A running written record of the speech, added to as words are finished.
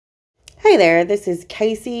Hey there, this is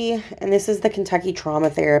Casey, and this is the Kentucky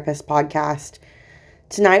Trauma Therapist podcast.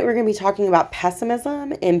 Tonight we're going to be talking about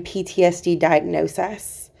pessimism and PTSD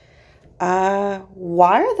diagnosis.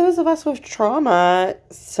 Why are those of us with trauma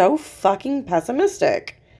so fucking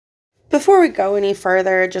pessimistic? Before we go any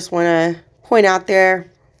further, just want to point out there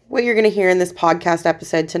what you're going to hear in this podcast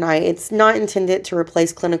episode tonight. It's not intended to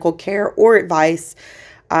replace clinical care or advice.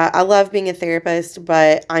 I love being a therapist,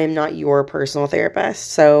 but I am not your personal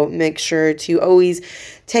therapist. So make sure to always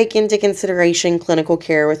take into consideration clinical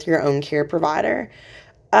care with your own care provider.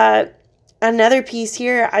 Another piece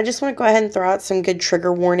here, I just want to go ahead and throw out some good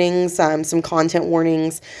trigger warnings, some content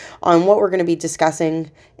warnings on what we're going to be discussing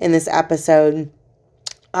in this episode.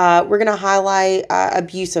 We're going to highlight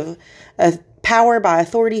abuse of power by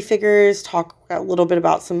authority figures, talk a little bit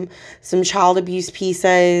about some child abuse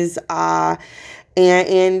pieces,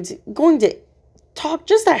 and going to talk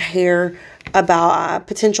just a hair about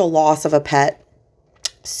potential loss of a pet.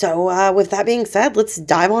 So with that being said, let's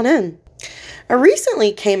dive on in. I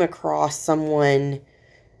recently came across someone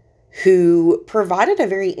who provided a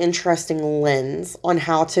very interesting lens on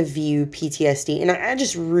how to view PTSD, and I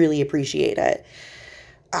just really appreciate it.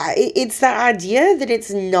 It's the idea that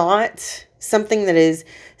it's not something that is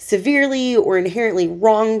severely or inherently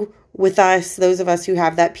wrong with us, those of us who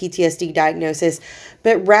have that PTSD diagnosis,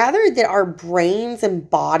 but rather that our brains and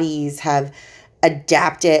bodies have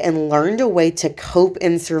adapted and learned a way to cope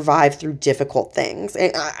and survive through difficult things.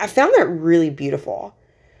 And I found that really beautiful.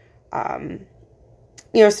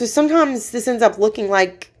 So sometimes this ends up looking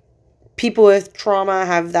like people with trauma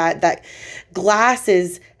have that glass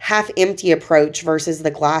is half empty approach versus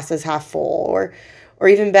the glass is half full, or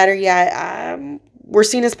even better yet, we're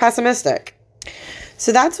seen as pessimistic.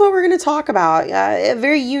 So that's what we're going to talk about. A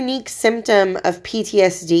very unique symptom of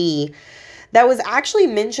PTSD that was actually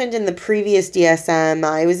mentioned in the previous DSM.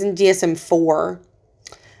 It was in DSM IV.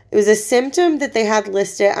 It was a symptom that they had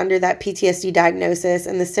listed under that PTSD diagnosis,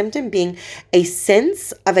 and the symptom being a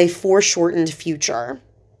sense of a foreshortened future.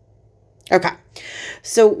 Okay,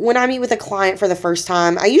 so when I meet with a client for the first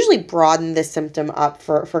time, I usually broaden this symptom up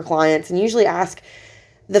for clients and usually ask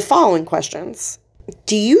the following questions.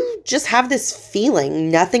 Do you just have this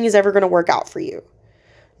feeling nothing is ever going to work out for you?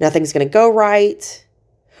 Nothing's going to go right?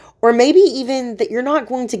 Or maybe even that you're not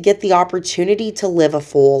going to get the opportunity to live a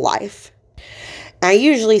full life. I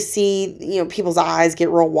usually see, people's eyes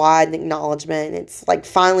get real wide in acknowledgement. It's like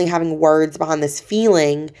finally having words behind this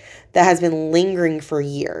feeling that has been lingering for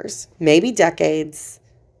years, maybe decades,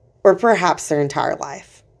 or perhaps their entire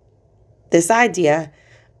life. This idea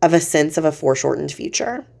of a sense of a foreshortened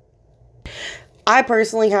future. I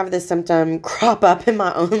personally have this symptom crop up in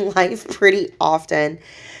my own life pretty often.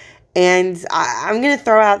 And I'm going to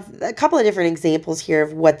throw out a couple of different examples here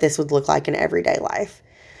of what this would look like in everyday life.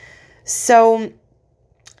 So,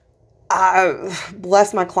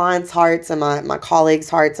 bless my clients' hearts and my colleagues'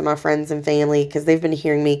 hearts and my friends and family, because they've been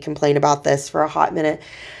hearing me complain about this for a hot minute.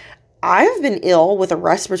 I have been ill with a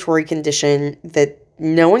respiratory condition that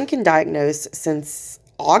no one can diagnose since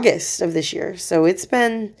August of this year. So it's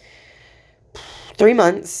been 3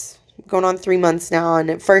 months, going on 3 months now.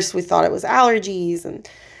 And at first we thought it was allergies, and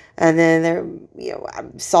then I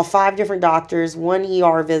saw 5 different doctors, 1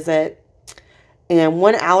 ER visit, and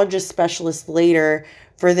 1 allergist specialist later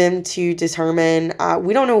for them to determine,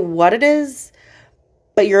 we don't know what it is,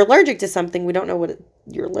 but you're allergic to something. We don't know what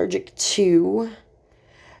you're allergic to.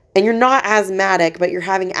 And you're not asthmatic, but you're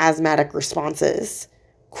having asthmatic responses.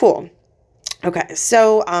 Cool. Okay,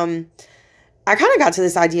 so I kind of got to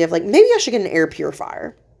this idea of maybe I should get an air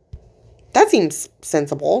purifier. That seems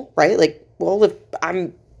sensible, right? If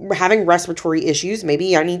I'm having respiratory issues,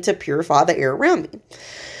 maybe I need to purify the air around me.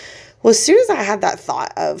 Well, as soon as I had that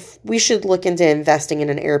thought of we should look into investing in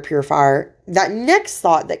an air purifier, that next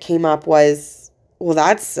thought that came up was, well,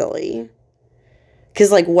 that's silly.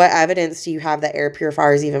 Because what evidence do you have that air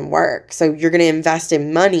purifiers even work? So you're going to invest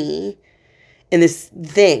in money in this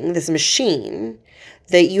thing, this machine,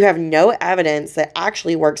 that you have no evidence that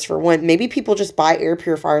actually works for one. Maybe people just buy air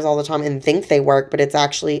purifiers all the time and think they work, but it's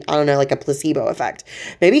actually, I don't know, a placebo effect.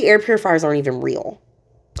 Maybe air purifiers aren't even real.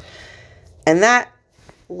 And that,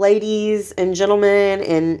 ladies and gentlemen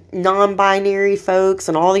and non-binary folks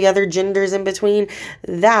and all the other genders in between,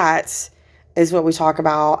 that is what we talk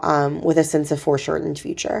about with a sense of foreshortened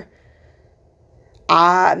future.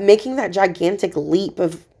 Making that gigantic leap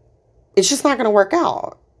of, it's just not going to work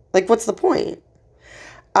out. What's the point?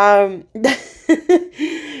 Another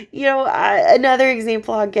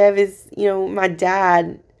example I'll give is, my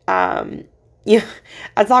dad. I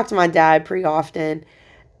talk to my dad pretty often,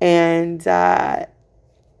 and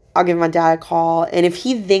I'll give my dad a call. And if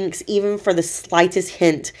he thinks even for the slightest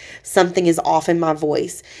hint something is off in my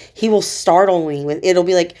voice, he will startle me with, it'll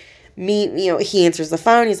be like me, he answers the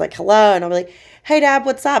phone. He's like, hello. And I'll be like, hey, Dad,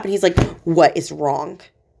 what's up? And he's like, what is wrong?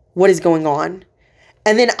 What is going on?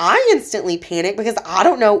 And then I instantly panic because I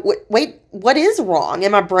don't know, what is wrong?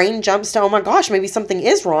 And my brain jumps to, oh my gosh, maybe something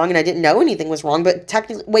is wrong. And I didn't know anything was wrong. But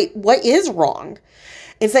technically, wait, what is wrong?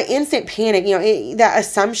 It's that instant panic, that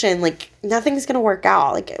assumption, like, nothing's going to work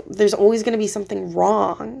out. Like, there's always going to be something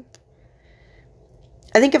wrong.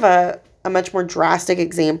 I think of a much more drastic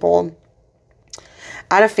example.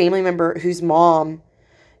 I had a family member whose mom,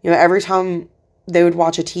 every time they would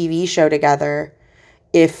watch a TV show together,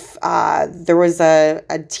 if there was a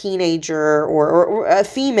teenager or a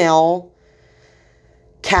female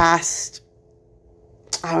cast,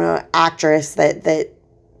 I don't know, actress that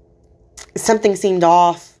something seemed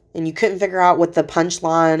off and you couldn't figure out what the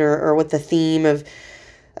punchline or what the theme of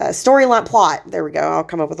storyline plot, there we go, I'll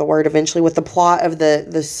come up with a word eventually, what the plot of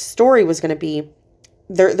the story was going to be,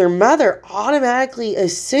 their mother automatically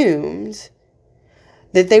assumed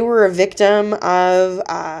that they were a victim of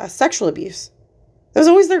sexual abuse. That was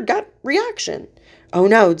always their gut reaction. Oh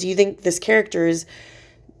no, do you think this character is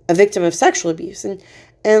a victim of sexual abuse? And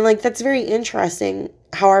like, that's very interesting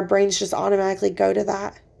how our brains just automatically go to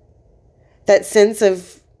that sense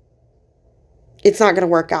of it's not going to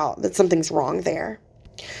work out, that something's wrong there.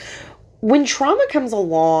 When trauma comes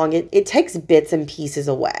along, it takes bits and pieces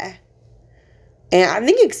away. And I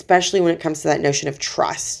think especially when it comes to that notion of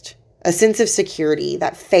trust, a sense of security,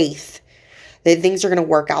 that faith that things are going to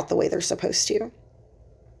work out the way they're supposed to.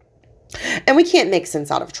 And we can't make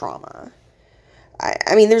sense out of trauma.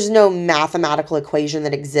 I mean, there's no mathematical equation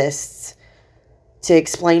that exists to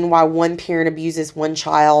explain why one parent abuses one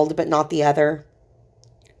child but not the other.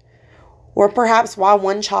 Or perhaps why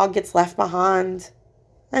one child gets left behind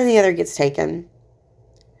and the other gets taken.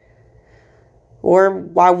 Or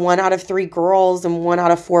why 1 out of 3 girls and 1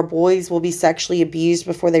 out of 4 boys will be sexually abused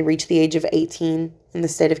before they reach the age of 18 in the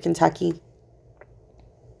state of Kentucky.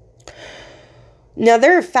 Now,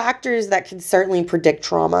 there are factors that can certainly predict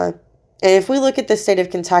trauma. And if we look at the state of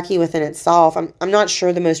Kentucky within itself, I'm not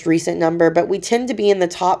sure the most recent number, but we tend to be in the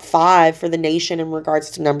top 5 for the nation in regards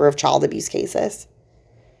to number of child abuse cases.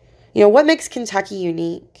 What makes Kentucky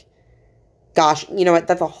unique? Gosh, you know what?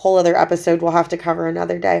 That's a whole other episode we'll have to cover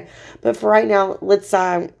another day. But for right now, let's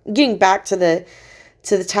getting back to the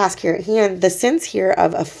task here at hand, the sense here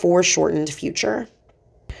of a foreshortened future.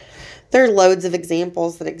 There are loads of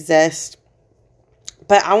examples that exist,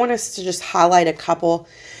 but I want us to just highlight a couple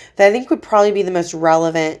that I think would probably be the most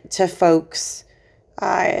relevant to folks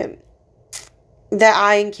that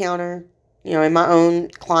I encounter, in my own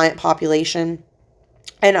client population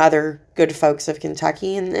and other good folks of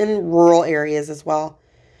Kentucky and rural areas as well.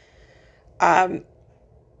 I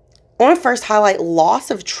want to first highlight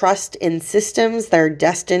loss of trust in systems that are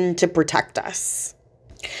destined to protect us.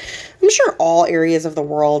 I'm sure all areas of the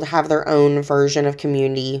world have their own version of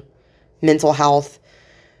community mental health,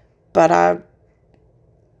 but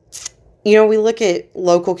we look at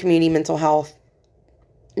local community mental health.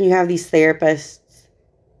 You have these therapists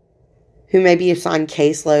who may be assigned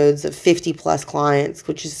caseloads of 50 plus clients,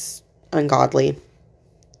 which is ungodly.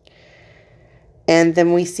 And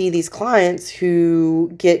then we see these clients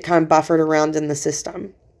who get kind of buffered around in the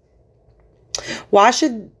system. Why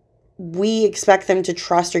should we expect them to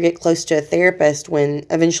trust or get close to a therapist when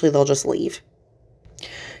eventually they'll just leave?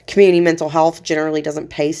 Community mental health generally doesn't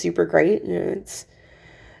pay super great. It's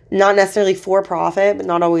not necessarily for profit, but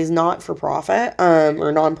not always not for profit,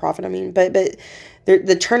 or non-profit, but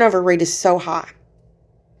the turnover rate is so high.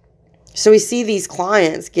 So we see these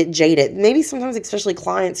clients get jaded, maybe sometimes especially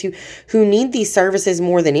clients who need these services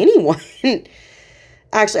more than anyone.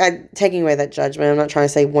 Actually, I'm taking away that judgment. I'm not trying to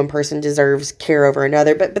say one person deserves care over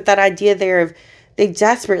another, but that idea there of they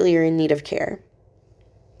desperately are in need of care.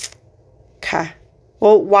 Okay.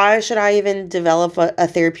 Well, why should I even develop a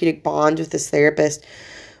therapeutic bond with this therapist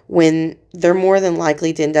when they're more than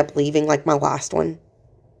likely to end up leaving like my last one?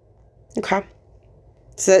 Okay.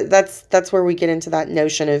 So that's where we get into that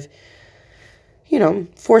notion of,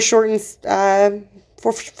 foreshortened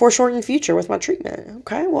future with my treatment.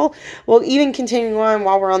 Okay. Well, even continuing on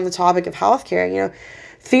while we're on the topic of healthcare,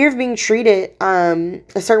 fear of being treated a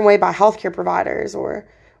certain way by healthcare providers or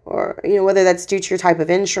whether that's due to your type of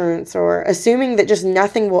insurance or assuming that just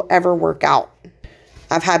nothing will ever work out.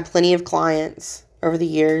 I've had plenty of clients over the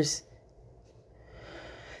years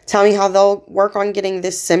tell me how they'll work on getting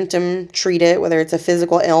this symptom treated, whether it's a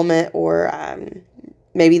physical ailment or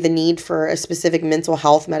maybe the need for a specific mental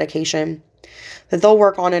health medication. that they'll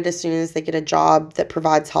work on it as soon as they get a job that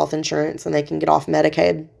provides health insurance and they can get off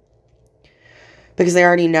Medicaid. Because they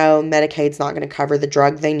already know Medicaid's not going to cover the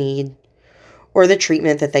drug they need or the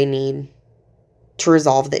treatment that they need to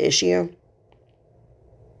resolve the issue.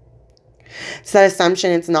 It's that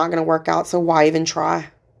assumption it's not going to work out, so why even try?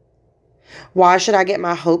 Why should I get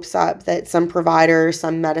my hopes up that some provider or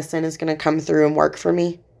some medicine is going to come through and work for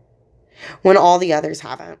me when all the others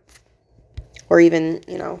haven't? Or even,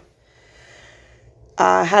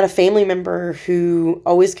 I had a family member who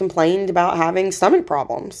always complained about having stomach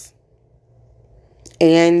problems.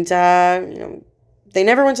 And, they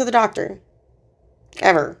never went to the doctor.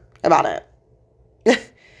 Ever. About it. It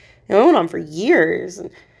went on for years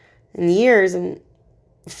and years. And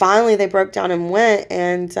finally they broke down and went.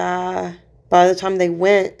 And by the time they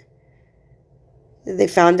went, they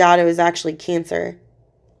found out it was actually cancer.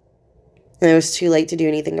 And it was too late to do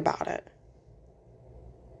anything about it.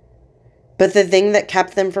 But the thing that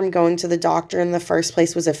kept them from going to the doctor in the first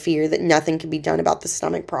place was a fear that nothing could be done about the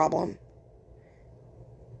stomach problem.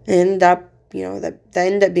 And that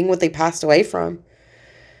ended up being what they passed away from.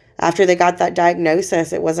 After they got that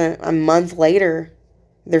diagnosis, it wasn't a month later,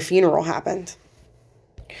 their funeral happened.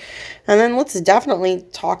 And then let's definitely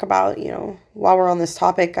talk about, while we're on this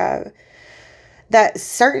topic, that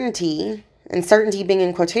certainty, and certainty being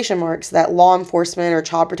in quotation marks, that law enforcement or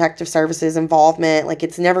child protective services involvement,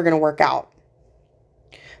 it's never going to work out.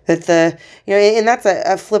 That and that's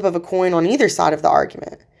a flip of a coin on either side of the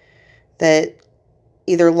argument. That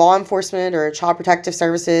either law enforcement or child protective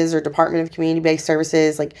services or Department of Community-Based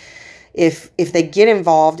Services, if they get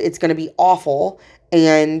involved, it's going to be awful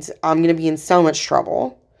and I'm going to be in so much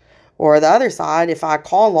trouble. Or the other side, if I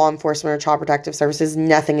call law enforcement or child protective services,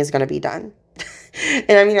 nothing is going to be done.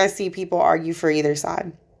 And I see people argue for either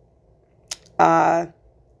side.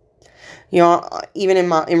 Even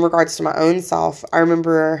in regards to my own self, I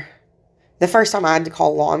remember the first time I had to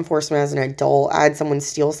call law enforcement as an adult, I had someone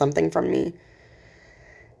steal something from me.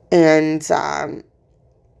 And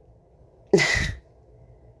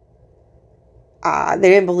they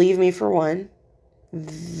didn't believe me, for one.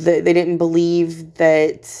 They didn't believe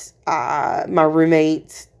that my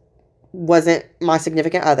roommate wasn't my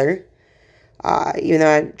significant other. Even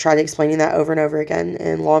though I tried explaining that over and over again.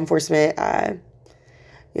 And law enforcement,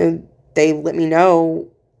 they let me know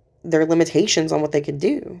their limitations on what they could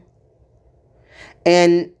do.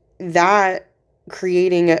 And that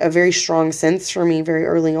creating a very strong sense for me very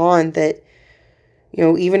early on that,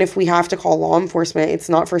 even if we have to call law enforcement, it's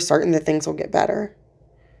not for certain that things will get better.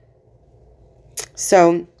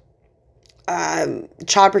 So,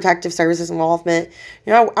 child protective services involvement,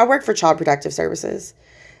 I work for child protective services,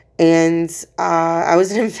 and I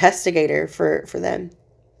was an investigator for them.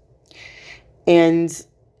 And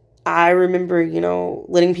I remember,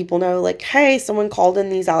 letting people know, hey, someone called in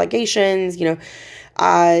these allegations, can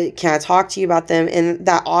I talk to you about them? And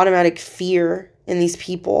that automatic fear in these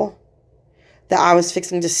people that I was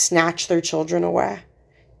fixing to snatch their children away.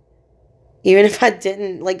 Even if I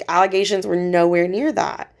didn't, allegations were nowhere near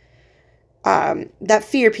that. That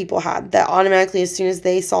fear people had, that automatically as soon as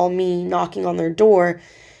they saw me knocking on their door,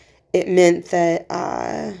 it meant that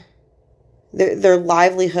their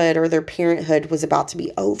livelihood or their parenthood was about to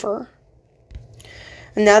be over.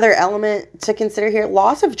 Another element to consider here,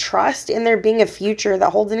 loss of trust in there being a future that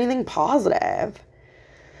holds anything positive.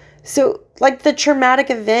 So, the traumatic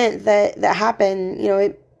event that happened,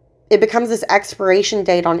 it becomes this expiration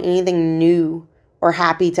date on anything new or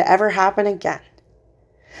happy to ever happen again.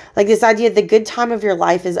 This idea the good time of your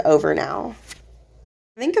life is over now.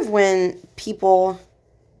 Think of when people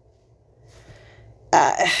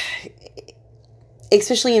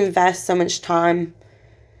especially invest so much time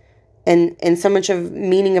and so much of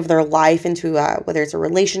meaning of their life into whether it's a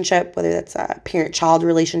relationship, whether that's a parent-child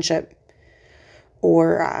relationship,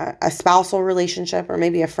 or a spousal relationship, or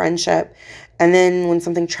maybe a friendship. And then when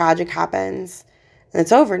something tragic happens and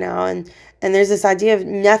it's over now, and there's this idea of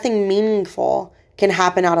nothing meaningful can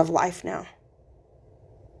happen out of life now.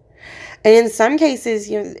 And in some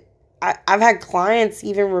cases, I've had clients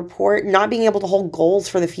even report not being able to hold goals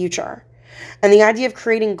for the future. And the idea of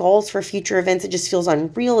creating goals for future events, it just feels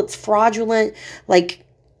unreal. It's fraudulent.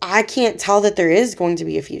 I can't tell that there is going to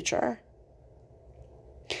be a future.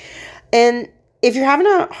 And if you're having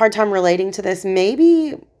a hard time relating to this,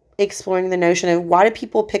 maybe exploring the notion of why do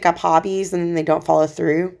people pick up hobbies and then they don't follow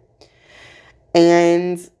through?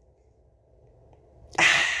 And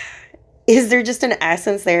is there just an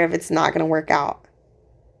essence there if it's not going to work out?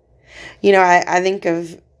 I think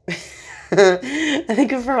of I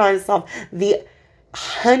think of for myself the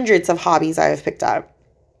hundreds of hobbies I have picked up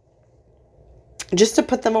just to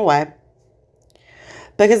put them away.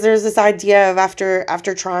 Because there's this idea of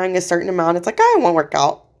after trying a certain amount, it's like, oh, it won't work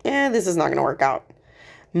out. This is not going to work out.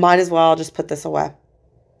 Might as well just put this away.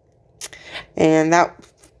 And that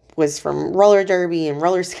was from roller derby and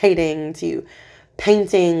roller skating to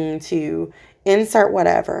painting to insert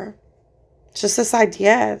whatever. It's just this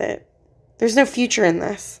idea that there's no future in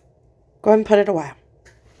this. Go ahead and put it away.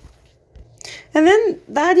 And then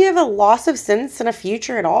the idea of a loss of sense and a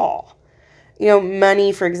future at all.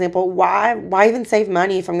 Money, for example. Why even save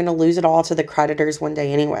money if I'm going to lose it all to the creditors one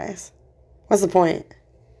day anyways? What's the point?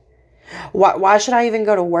 Why should I even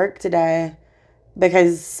go to work today?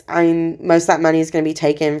 Because most of that money is going to be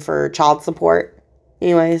taken for child support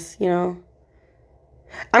anyways,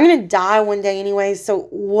 I'm going to die one day anyways, so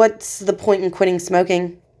what's the point in quitting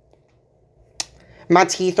smoking? My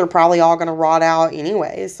teeth are probably all going to rot out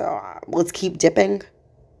anyway, so let's keep dipping.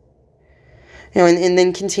 And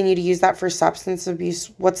then continue to use that for substance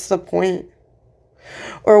abuse. What's the point?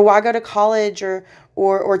 Or why go to college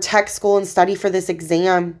or tech school and study for this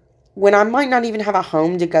exam when I might not even have a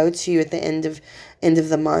home to go to at the end of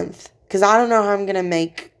the month? Because I don't know how I'm going to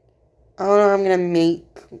make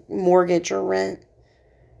mortgage or rent.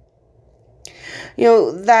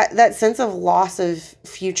 That sense of loss of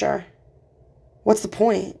future. What's the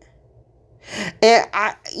point? And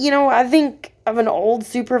I think of an old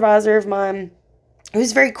supervisor of mine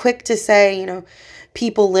who's very quick to say,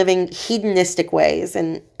 people living hedonistic ways.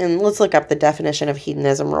 And let's look up the definition of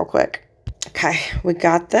hedonism real quick. Okay, we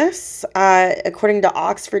got this. According to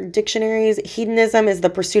Oxford dictionaries, hedonism is the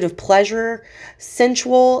pursuit of pleasure,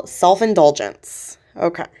 sensual self-indulgence.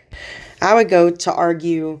 Okay. I would go to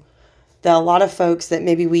argue that a lot of folks that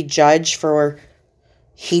maybe we judge for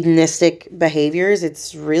hedonistic behaviors,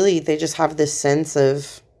 it's really, they just have this sense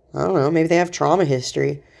of, I don't know, maybe they have trauma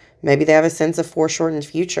history. Maybe they have a sense of foreshortened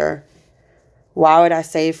future. Why would I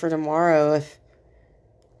save for tomorrow if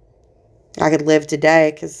I could live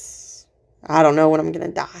today? Because I don't know when I'm going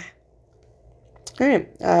to die. All right.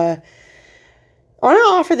 I want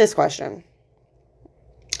to offer this question.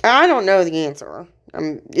 I don't know the answer.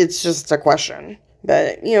 It's just a question.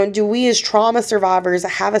 But, do we as trauma survivors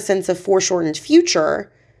have a sense of foreshortened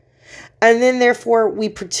future? And then, therefore, we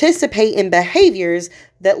participate in behaviors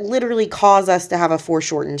that literally cause us to have a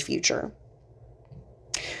foreshortened future.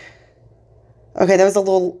 Okay, that was a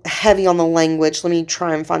little heavy on the language. Let me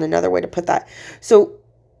try and find another way to put that. So,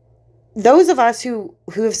 those of us who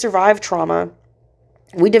have survived trauma,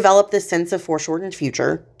 we develop this sense of foreshortened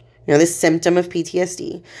future, this symptom of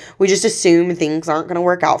PTSD. We just assume things aren't going to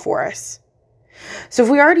work out for us. So if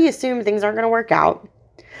we already assume things aren't going to work out,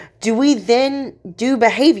 do we then do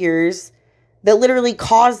behaviors that literally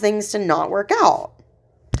cause things to not work out?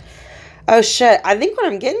 Oh shit, I think what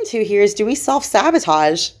I'm getting to here is, do we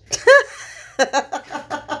self-sabotage?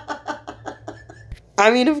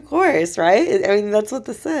 Of course, right? That's what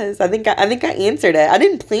this is. I think I answered it. I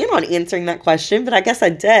didn't plan on answering that question, but I guess I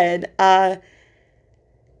did.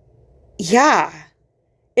 Yeah.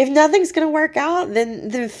 If nothing's going to work out,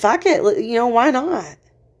 then fuck it. Why not?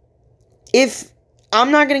 If I'm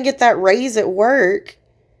not going to get that raise at work,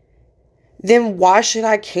 then why should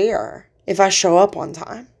I care if I show up on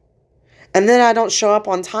time? And then I don't show up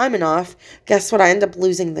on time enough, guess what? I end up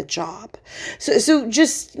losing the job. So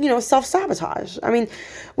just, self-sabotage.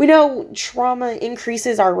 We know trauma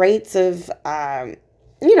increases our rates of,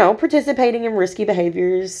 participating in risky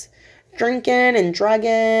behaviors, drinking and drugging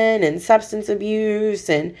and substance abuse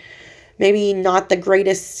and maybe not the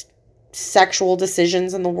greatest sexual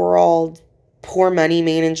decisions in the world, poor money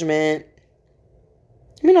management.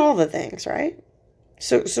 All the things, right?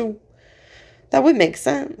 So that would make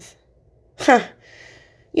sense. No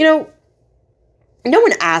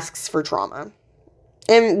one asks for trauma.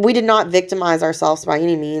 And we did not victimize ourselves by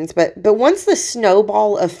any means. But once the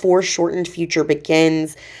snowball of foreshortened future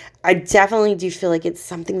begins, I definitely do feel like it's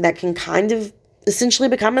something that can kind of essentially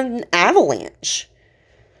become an avalanche.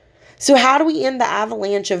 So how do we end the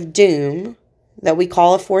avalanche of doom that we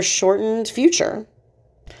call a foreshortened future?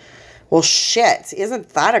 Well, shit, isn't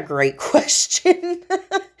that a great question?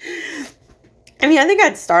 I think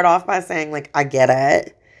I'd start off by saying, I get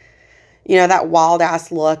it. That wild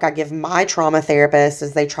ass look I give my trauma therapist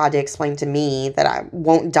as they tried to explain to me that I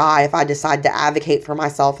won't die if I decide to advocate for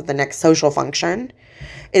myself at the next social function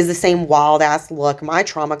is the same wild ass look my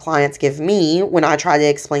trauma clients give me when I try to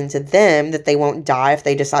explain to them that they won't die if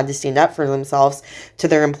they decide to stand up for themselves to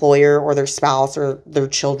their employer or their spouse or their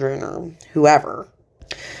children or whoever.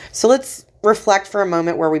 So let's reflect for a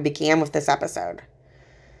moment where we began with this episode.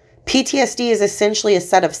 PTSD is essentially a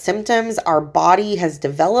set of symptoms our body has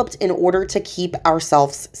developed in order to keep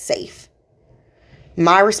ourselves safe.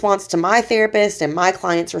 My response to my therapist and my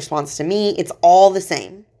client's response to me, it's all the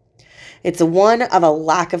same. It's one of a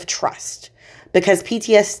lack of trust, because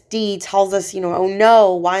PTSD tells us, oh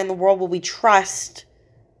no, why in the world will we trust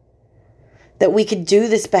that we could do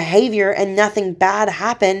this behavior and nothing bad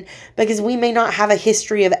happen, because we may not have a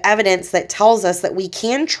history of evidence that tells us that we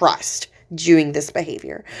can trust doing this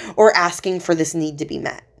behavior or asking for this need to be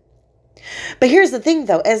met. But here's the thing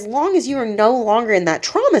though, as long as you are no longer in that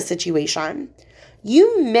trauma situation,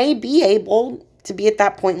 you may be able to be at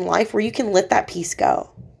that point in life where you can let that piece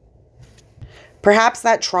go. Perhaps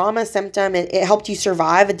that trauma symptom, it helped you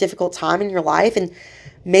survive a difficult time in your life, and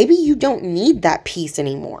maybe you don't need that piece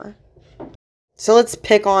anymore. So let's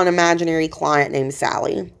pick on an imaginary client named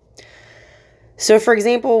Sally. So for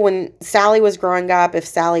example, when Sally was growing up, if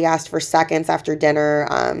Sally asked for seconds after dinner,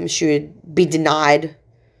 she would be denied,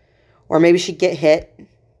 or maybe she'd get hit,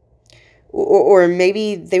 or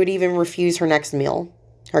maybe they would even refuse her next meal.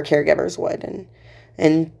 Her caregivers would,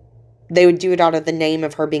 and they would do it out of the name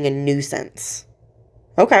of her being a nuisance.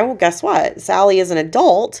 Okay, well, guess what? Sally, as an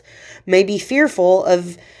adult, may be fearful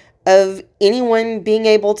of anyone being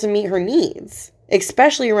able to meet her needs,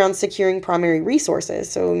 especially around securing primary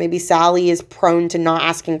resources. So maybe Sally is prone to not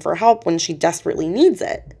asking for help when she desperately needs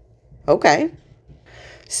it. Okay.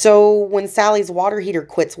 So when Sally's water heater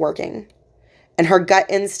quits working, and her gut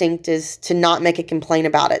instinct is to not make a complaint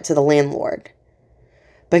about it to the landlord.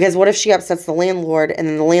 Because what if she upsets the landlord and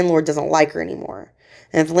then the landlord doesn't like her anymore?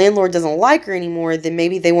 And if the landlord doesn't like her anymore, then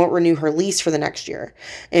maybe they won't renew her lease for the next year.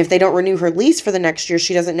 And if they don't renew her lease for the next year,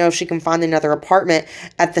 she doesn't know if she can find another apartment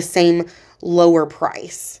at the same lower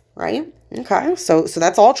price, right? Okay, so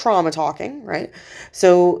that's all trauma talking, right?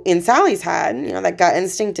 So in Sally's head, that gut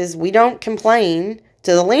instinct is we don't complain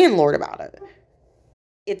to the landlord about it.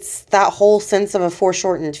 It's that whole sense of a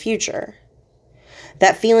foreshortened future.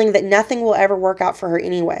 That feeling that nothing will ever work out for her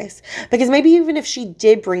anyways. Because maybe even if she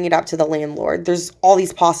did bring it up to the landlord, there's all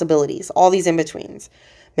these possibilities, all these in-betweens.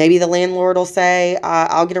 Maybe the landlord will say,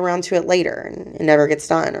 I'll get around to it later, and it never gets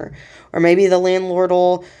done. Or maybe the landlord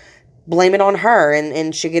will blame it on her,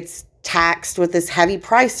 and she gets taxed with this heavy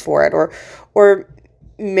price for it. Or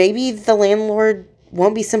maybe the landlord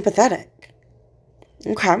won't be sympathetic.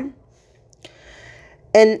 Okay.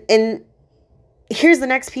 And here's the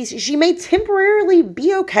next piece. She may temporarily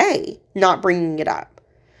be okay not bringing it up.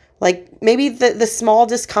 Like maybe the small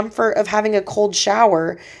discomfort of having a cold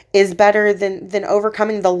shower is better than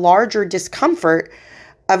overcoming the larger discomfort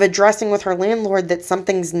of addressing with her landlord that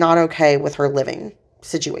something's not okay with her living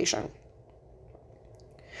situation.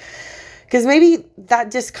 Because maybe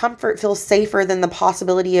that discomfort feels safer than the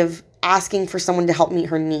possibility of asking for someone to help meet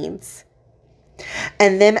her needs.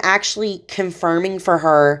 And them actually confirming for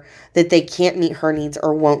her that they can't meet her needs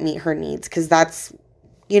or won't meet her needs. Because that's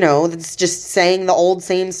just saying the old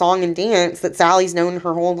same song and dance that Sally's known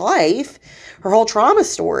her whole life, her whole trauma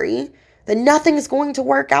story, that nothing is going to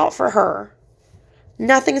work out for her.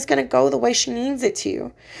 Nothing is going to go the way she needs it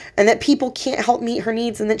to. And that people can't help meet her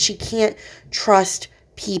needs, and that she can't trust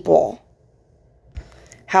people.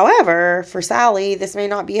 However, for Sally, this may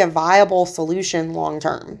not be a viable solution long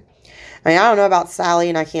term. I mean, I don't know about Sally,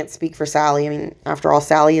 and I can't speak for Sally. I mean, after all,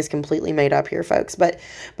 Sally is completely made up here, folks. But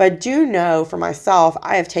I do know for myself,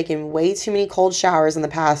 I have taken way too many cold showers in the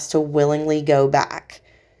past to willingly go back.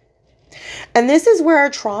 And this is where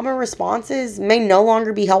our trauma responses may no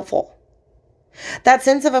longer be helpful. That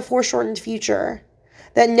sense of a foreshortened future,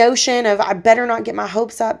 that notion of I better not get my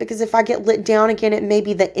hopes up, because if I get let down again, it may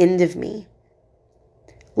be the end of me.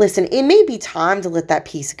 Listen, it may be time to let that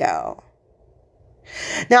piece go.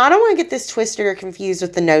 Now, I don't want to get this twisted or confused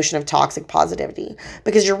with the notion of toxic positivity,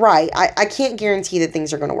 because you're right. I can't guarantee that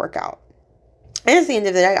things are going to work out. And at the end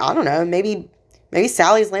of the day, I don't know. Maybe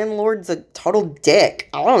Sally's landlord's a total dick.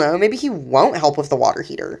 I don't know. Maybe he won't help with the water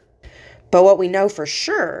heater. But what we know for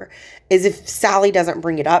sure is if Sally doesn't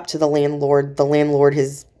bring it up to the landlord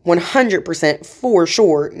is 100% for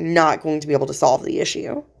sure not going to be able to solve the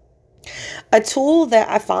issue. A tool that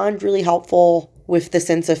I find really helpful with the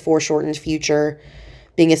sense of foreshortened future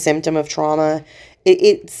being a symptom of trauma,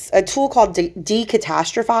 it's a tool called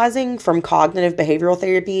decatastrophizing from cognitive behavioral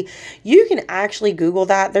therapy. You can actually Google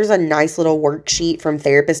that. There's a nice little worksheet from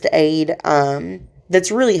Therapist Aid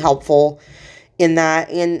that's really helpful in that.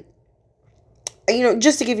 And,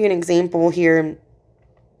 just to give you an example here,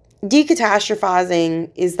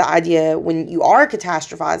 decatastrophizing is the idea when you are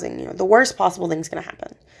catastrophizing, the worst possible thing's going to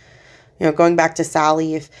happen. Going back to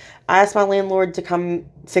Sally, if I ask my landlord to come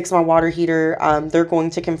fix my water heater, they're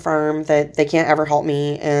going to confirm that they can't ever help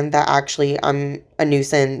me and that actually I'm a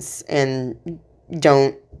nuisance and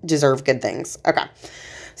don't deserve good things. Okay.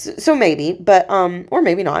 So maybe, but, or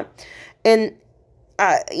maybe not. And,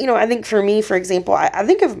 I think for me, for example, I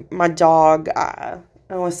think of my dog, I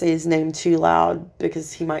don't want to say his name too loud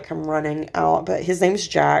because he might come running out, but his name's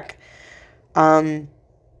Jack. Um,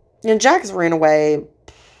 Jack's ran away,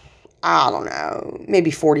 I don't know,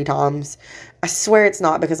 maybe 40 times. I swear it's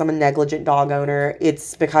not because I'm a negligent dog owner.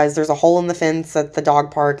 It's because there's a hole in the fence at the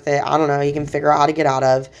dog park that, I don't know, he can figure out how to get out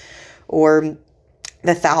of. Or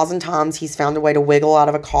the 1,000 times he's found a way to wiggle out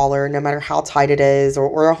of a collar, no matter how tight it is,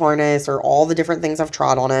 or a harness, or all the different things I've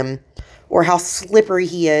tried on him. Or how slippery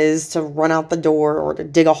he is to run out the door, or to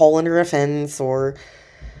dig a hole under a fence, or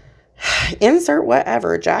insert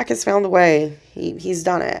whatever. Jack has found a way. He's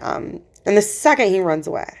done it. And the second he runs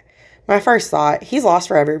away, my first thought, he's lost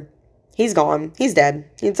forever. He's gone. He's dead.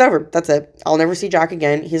 It's over. That's it. I'll never see Jack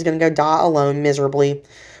again. He's going to go die alone miserably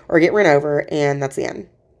or get run over, and that's the end.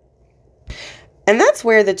 And that's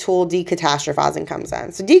where the tool decatastrophizing comes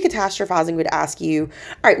in. So decatastrophizing would ask you,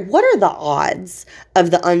 all right, what are the odds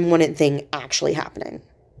of the unwanted thing actually happening?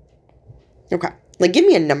 Okay, like give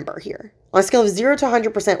me a number here. On a scale of 0 to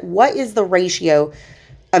 100%, what is the ratio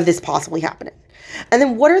of this possibly happening? And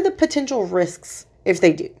then what are the potential risks if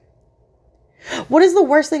they do? What is the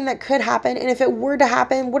worst thing that could happen? And if it were to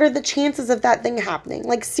happen, what are the chances of that thing happening?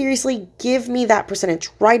 Like seriously, give me that percentage.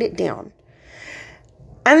 Write it down.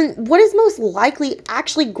 And what is most likely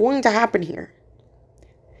actually going to happen here?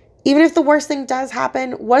 Even if the worst thing does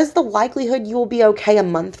happen, what is the likelihood you will be okay a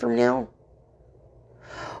month from now?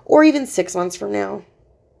 Or even 6 months from now?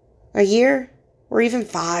 A year? Or even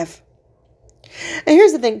 5? And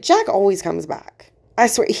here's the thing, Jack always comes back. I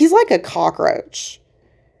swear, he's like a cockroach.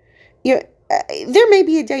 There may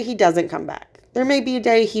be a day he doesn't come back. There may be a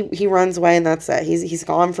day he runs away and that's it. He's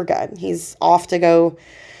gone for good. He's off to go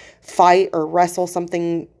fight or wrestle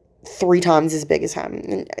something 3 times as big as him.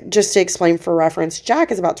 And just to explain for reference,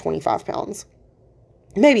 Jack is about 25 pounds,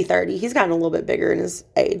 maybe 30. He's gotten a little bit bigger in his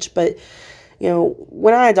age. But,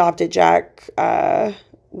 when I adopted Jack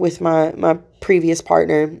with my previous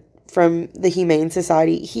partner from the Humane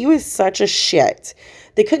Society, he was such a shit.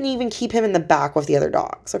 They couldn't even keep him in the back with the other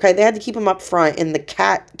dogs. Okay, they had to keep him up front in the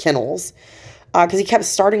cat kennels because he kept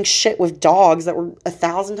starting shit with dogs that were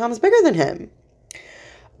 1,000 times bigger than him.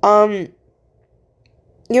 Some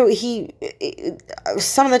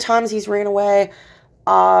of the times he's ran away,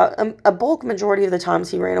 a bulk majority of the times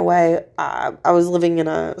he ran away, I was living in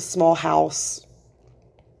a small house,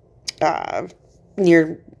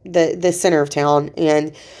 near the center of town,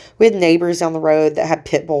 and we had neighbors down the road that had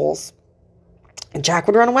pit bulls, and Jack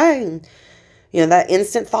would run away, and, that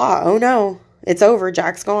instant thought, oh no, it's over,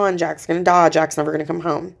 Jack's gone, Jack's gonna die, Jack's never gonna come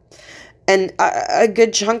home. And a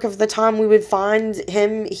good chunk of the time we would find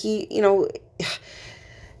him,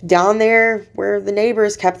 down there where the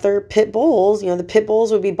neighbors kept their pit bulls, the pit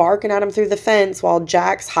bulls would be barking at him through the fence while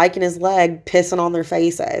Jack's hiking his leg, pissing on their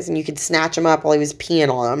faces. And you could snatch him up while he was peeing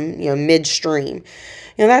on them, midstream.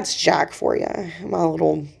 That's Jack for you, my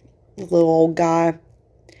little old guy.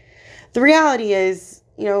 The reality is,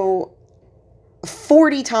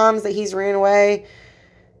 40 times that he's ran away,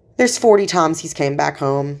 there's 40 times he's came back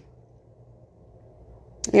home.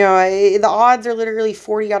 The odds are literally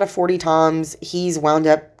 40 out of 40 times he's wound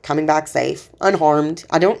up coming back safe, unharmed.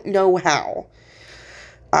 I don't know how.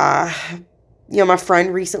 My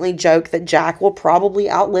friend recently joked that Jack will probably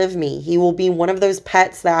outlive me. He will be one of those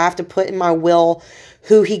pets that I have to put in my will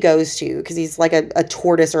who he goes to, because he's like a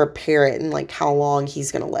tortoise or a parrot and like how long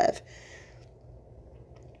he's going to live.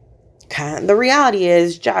 The reality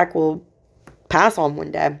is Jack will pass on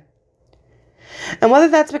one day. And whether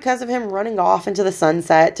that's because of him running off into the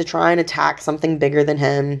sunset to try and attack something bigger than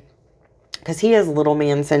him, because he has little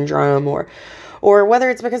man syndrome, or whether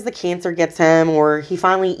it's because the cancer gets him, or he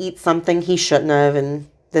finally eats something he shouldn't have, and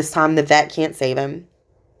this time the vet can't save him.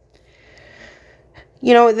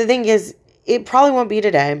 The thing is, it probably won't be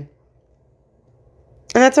today. And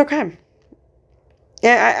that's okay.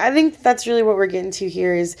 Yeah, I think that's really what we're getting to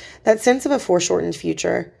here, is that sense of a foreshortened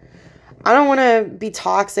future. I don't want to be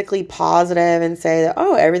toxically positive and say that,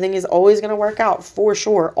 oh, everything is always going to work out for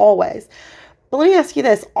sure, always. But let me ask you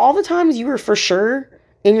this. All the times you were for sure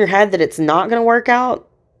in your head that it's not going to work out,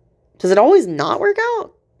 does it always not work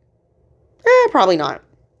out? Probably not.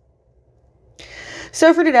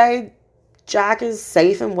 So for today, Jack is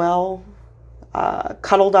safe and well,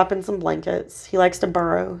 cuddled up in some blankets. He likes to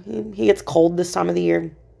burrow. He gets cold this time of the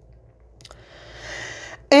year.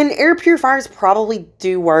 And air purifiers probably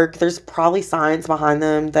do work. There's probably science behind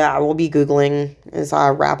them that I will be Googling as I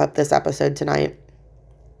wrap up this episode tonight.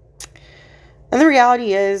 And the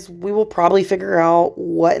reality is, we will probably figure out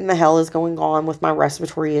what in the hell is going on with my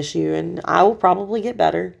respiratory issue, and I will probably get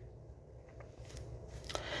better.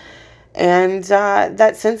 And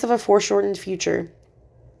that sense of a foreshortened future.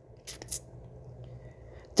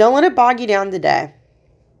 Don't let it bog you down today,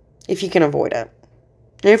 if you can avoid it.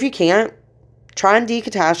 And if you can't, try and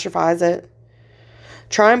decatastrophize it.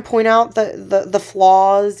 Try and point out the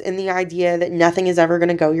flaws in the idea that nothing is ever going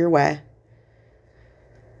to go your way.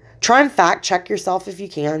 Try and fact check yourself if you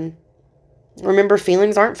can. Remember,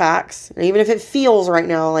 feelings aren't facts. And even if it feels right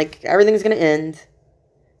now like everything's going to end,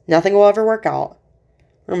 nothing will ever work out.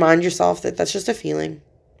 Remind yourself that that's just a feeling.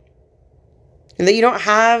 And that you don't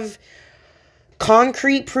have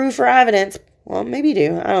concrete proof or evidence. Well, maybe you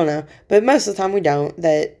do. I don't know. But most of the time we don't.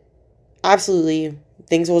 That absolutely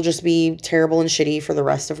things will just be terrible and shitty for the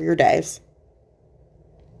rest of your days.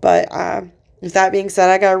 But with that being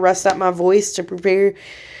said, I got to rest up my voice to prepare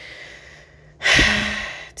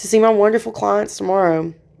to see my wonderful clients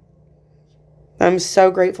tomorrow. I'm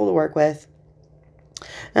so grateful to work with.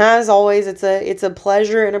 And as always, it's a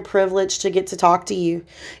pleasure and a privilege to get to talk to you,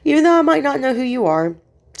 even though I might not know who you are.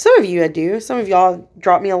 Some of you I do. Some of y'all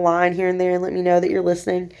drop me a line here and there and let me know that you're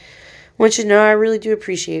listening. I want you to know I really do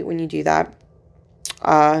appreciate when you do that.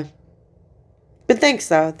 But thanks,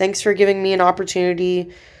 though. Thanks for giving me an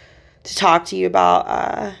opportunity to talk to you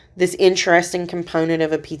about this interesting component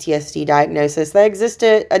of a PTSD diagnosis that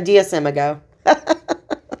existed a DSM ago.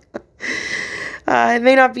 It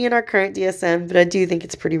may not be in our current DSM, but I do think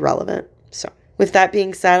it's pretty relevant. So with that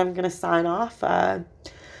being said, I'm going to sign off.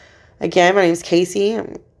 Again, my name is Casey.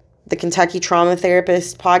 The Kentucky Trauma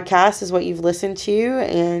Therapist podcast is what you've listened to.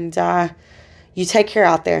 And you take care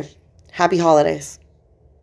out there. Happy holidays.